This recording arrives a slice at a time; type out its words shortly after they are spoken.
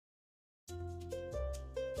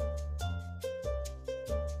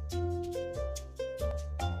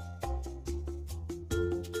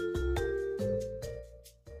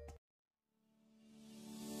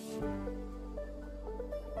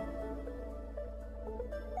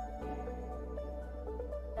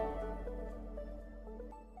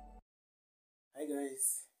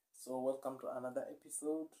welcome to another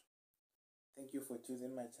episode. Thank you for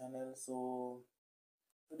choosing my channel. So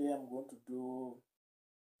today I'm going to do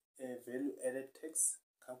a value added tax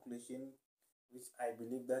calculation, which I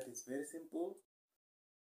believe that is very simple.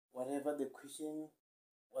 Whatever the question,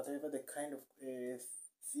 whatever the kind of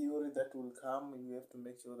theory that will come, you have to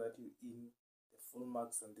make sure that you in the full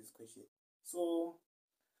marks on this question. So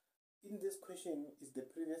in this question is the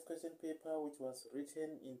previous question paper, which was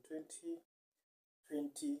written in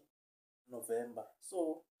 2020 November.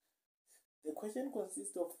 So the question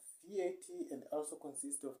consists of VAT and also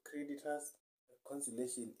consists of creditors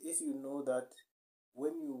reconciliation. As you know that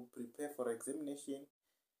when you prepare for examination,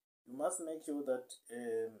 you must make sure that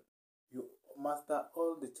you master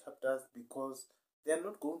all the chapters, because they are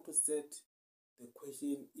not going to set the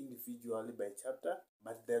question individually by chapter,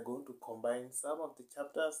 but they are going to combine some of the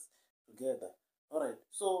chapters together. Alright,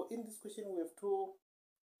 so in this question we have two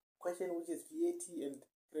questions, which is VAT and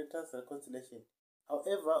creditors reconciliation.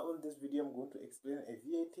 However, on this video I'm going to explain a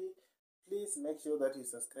VAT. Please make sure that you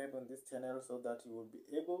subscribe on this channel so that you will be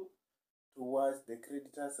able to watch the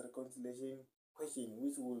creditors reconciliation question,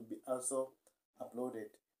 which will be also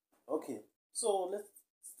uploaded. Okay, so let's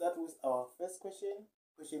start with our first question,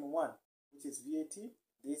 question 1, which is VAT.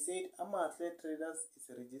 They said Amatle Traders is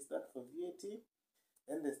registered for VAT,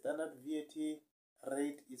 and the standard VAT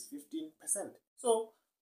rate is 15%. So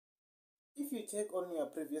if you check on your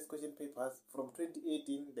previous question papers from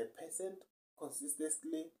 2018, the percent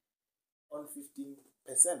consistently on 15%,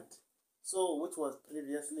 so which was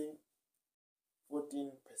previously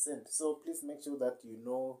 14%. So please make sure that you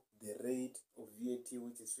know the rate of VAT,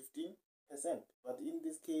 which is 15%, but in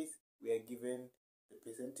this case we are given the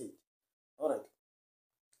percentage. Alright,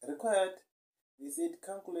 required, they said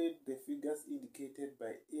calculate the figures indicated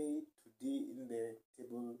by A to D in the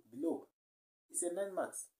table below. It's a 9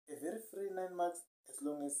 marks, a very free 9 marks, as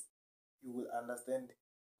long as you will understand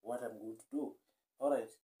what I'm going to do.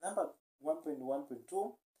 Alright, number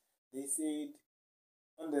 1.1.2, they said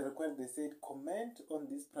on the request, they said comment on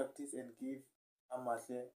this practice and give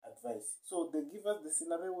Amatle advice. So they give us the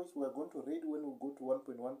scenario which we are going to read when we go to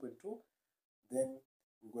 1.1.2. Then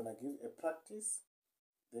we're going to give a practice,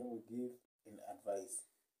 then we give an advice.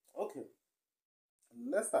 Okay,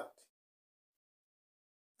 let's start.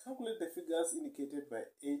 Calculate the figures indicated by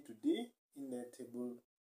A to D in the table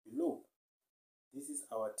below. This is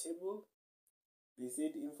our table. They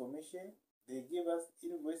said information. They give us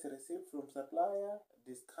invoice received from supplier,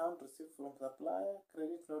 discount received from supplier,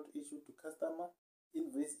 credit note issued to customer,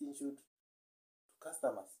 invoice issued to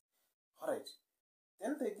customers. Alright.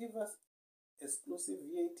 Then they give us exclusive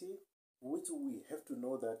VAT, which we have to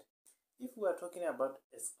know that if we are talking about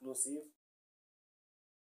exclusive,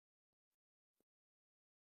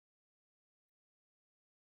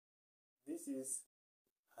 this is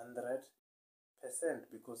 100%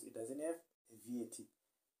 because it doesn't have a VAT.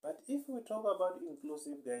 But if we talk about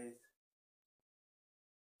inclusive, guys,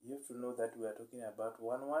 you have to know that we are talking about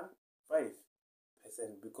 115%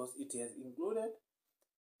 because it has included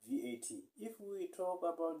VAT. If we talk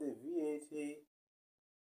about the VAT,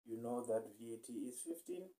 you know that VAT is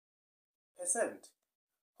 15%.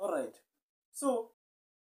 Alright, so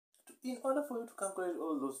in order for you to calculate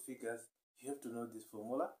all those figures, you have to know this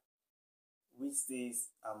formula, which says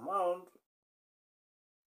amount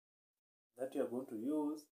that you are going to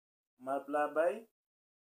use multiply by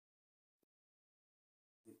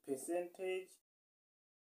the percentage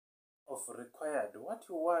of required. What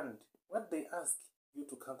you want, what they ask you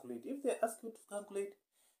to calculate. If they ask you to calculate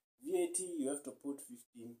VAT, you have to put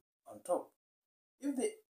 15 on top. If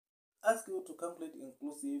they ask you to calculate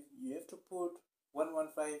inclusive, you have to put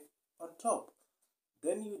 115 on top.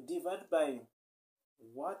 Then you divide by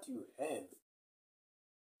what you have.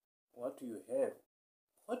 What you have.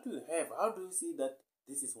 What you have. How do you see that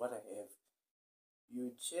this is what I have?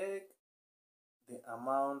 You check the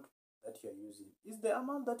amount that you are using. Is the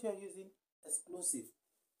amount that you are using exclusive?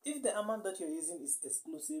 If the amount that you are using is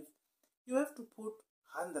exclusive, you have to put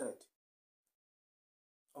 100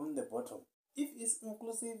 on the bottom. If it's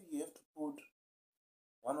inclusive, you have to put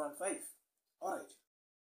 115. Alright,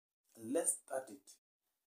 let's start it.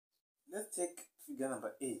 Let's check figure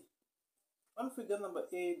number A. On figure number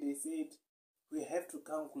A, they said we have to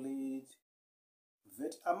calculate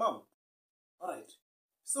VAT amount. Alright,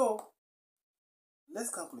 so let's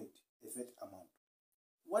calculate the VAT amount.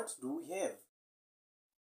 What do we have?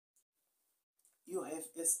 You have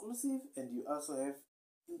exclusive and you also have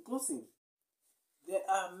inclusive. There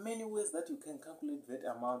are many ways that you can calculate VAT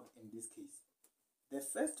amount in this case. The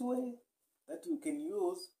first way that you can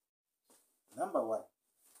use, number 1,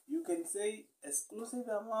 you can say exclusive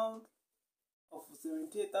amount of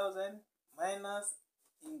 78,000 minus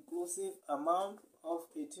inclusive amount of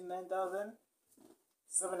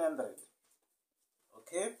 89,700.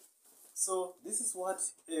 Okay, so this is what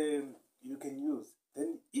you can use.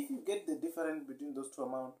 Then if you get the difference between those two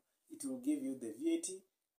amounts, it will give you the VAT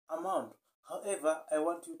amount. However, I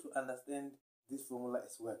want you to understand this formula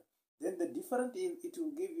as well. Then the difference is it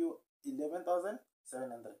will give you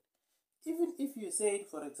 11,700. Even if you say,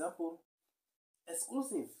 for example,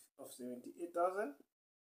 exclusive of 78,000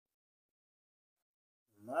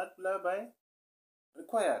 multiplied by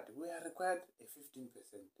required, we are required a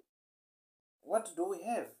 15%. What do we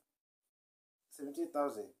have?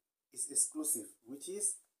 70,000 is exclusive, which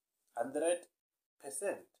is 100%,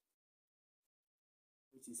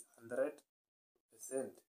 which is 100%.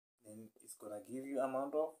 Then it's gonna give you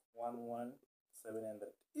amount of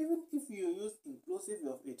 11,700. Even if you use inclusive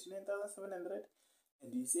of 89,700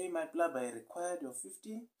 and you say multiply by required of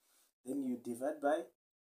 15, then you divide by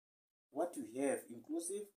what you have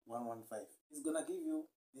inclusive 115. It's gonna give you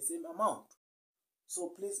the same amount. So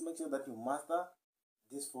please make sure that you master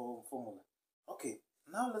this formula. Okay,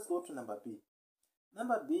 now let's go to number B.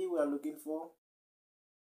 Number B, we are looking for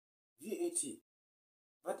VAT.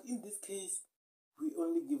 But in this case, we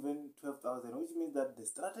only given 12,000, which means that the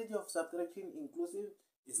strategy of subtraction inclusive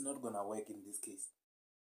is not gonna work in this case.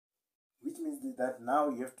 Which means that now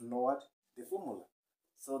you have to know what? The formula.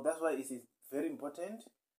 So that's why it is very important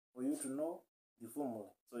for you to know the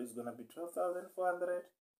formula. So it's gonna be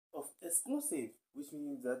 12,400 of exclusive, which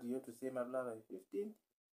means that you have to say multiply by 15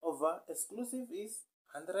 over exclusive is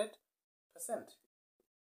 100%.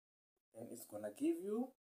 And it's gonna give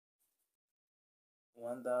you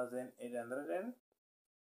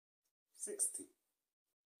 1,860.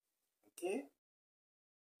 Okay,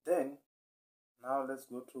 then now let's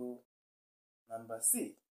go to number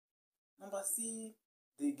C. Number C,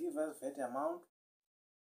 they give us VAT amount.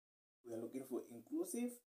 We are looking for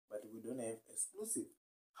inclusive, but we don't have exclusive.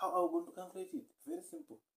 How are we going to calculate it? Very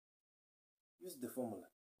simple. Use the formula.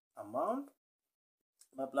 Amount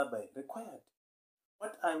multiplied by required.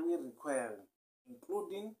 What are we requiring?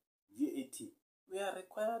 Including VAT. We are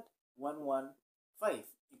required 115.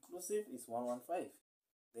 Inclusive is 115.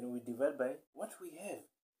 Then we divide by what we have.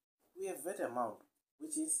 We have VAT amount,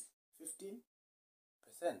 which is 15%.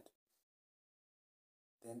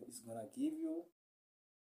 Then it's gonna give you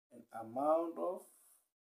an amount of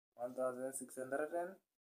 1,610.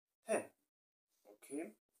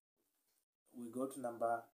 Okay, we go to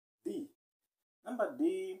number D. Number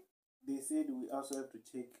D, they said we also have to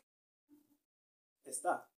check a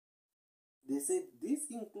star. They said this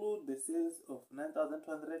includes the sales of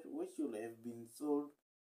 9,200 which should have been sold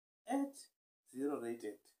at 0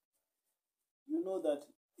 rated. You know that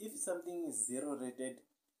if something is 0 rated,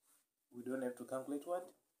 we don't have to calculate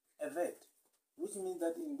what? A VAT. Which means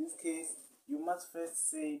that in this case, you must first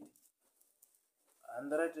say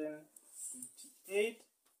 158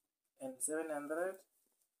 and 700.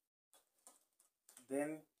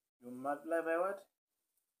 Then you multiply by what?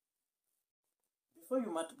 Before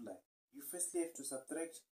you multiply, you firstly have to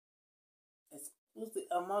subtract exclude the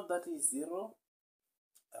amount that is 0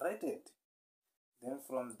 rated. Then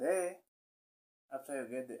from there, after you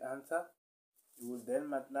get the answer, you will then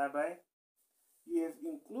multiply by, you have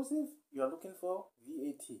inclusive, you are looking for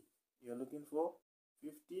VAT. You are looking for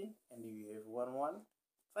 15 and you have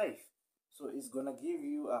 115. So it's gonna give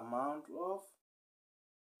you amount of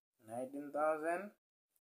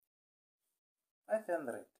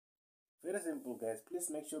 19,500. Very simple, guys. Please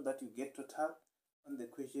make sure that you get total on the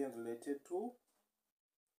question related to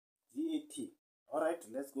VAT. Alright,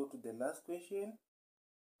 let's go to the last question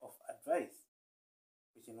of advice.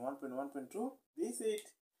 Question 1.1.2. They said,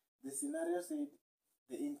 the scenario said,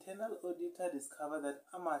 the internal auditor discovered that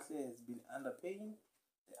Amahle has been underpaying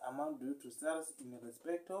the amount due to sales in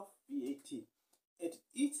respect of VAT. At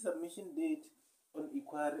each submission date on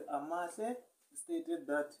inquiry, Amahle stated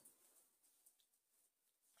that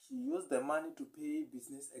she used the money to pay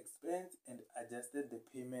business expense and adjusted the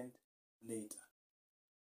payment later.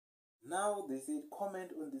 Now they said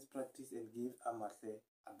comment on this practice and give Amahle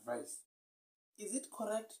advice. Is it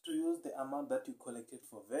correct to use the amount that you collected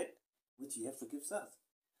for VAT, which you have to give SARS?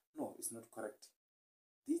 No, it's not correct.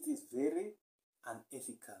 This is very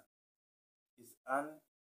unethical. It's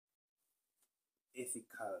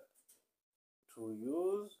unethical to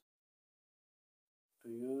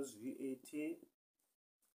use VAT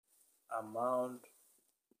amount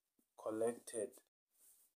collected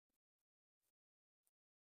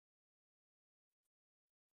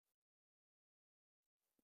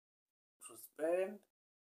to spend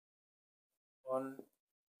on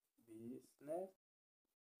business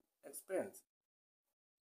expense.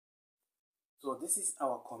 So this is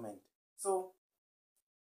our comment. So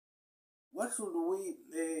what should we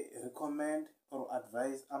recommend or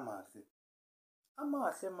advise Amahle?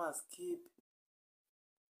 Amahle must keep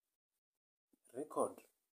record,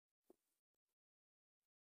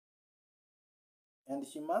 and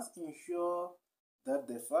she must ensure that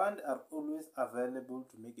the funds are always available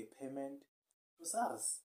to make a payment to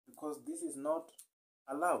SARS, because this is not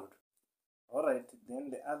allowed. Alright,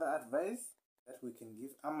 then the other advice that we can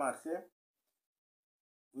give Amahle,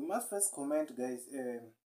 we must first comment, guys,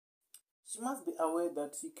 she must be aware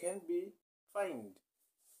that she can be fined.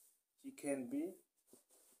 She can be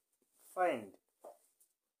fined.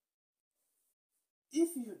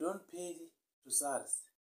 If you don't pay to SARS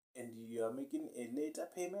and you are making a later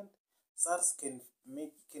payment, SARS can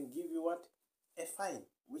give you what? A fine,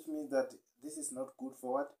 which means that this is not good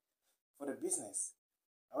for what? For the business.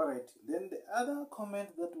 Alright, then the other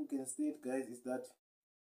comment that we can state, guys, is that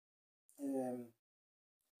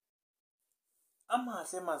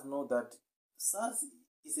Amahle must know that SARS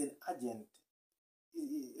is an agent.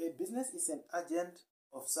 A business is an agent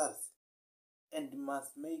of SARS and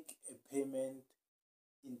must make a payment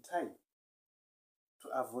in time to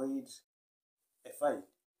avoid a fine.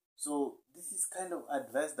 So this is kind of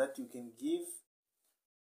advice that you can give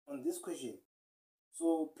on this question.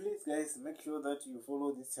 So please, guys, make sure that you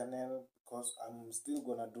follow this channel, because I'm still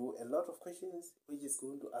gonna do a lot of questions which is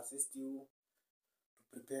going to assist you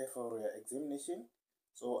to prepare for your examination.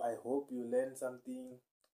 So I hope you learned something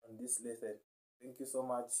on this lesson. Thank you so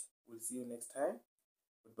much. We'll see you next time.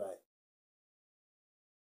 Goodbye.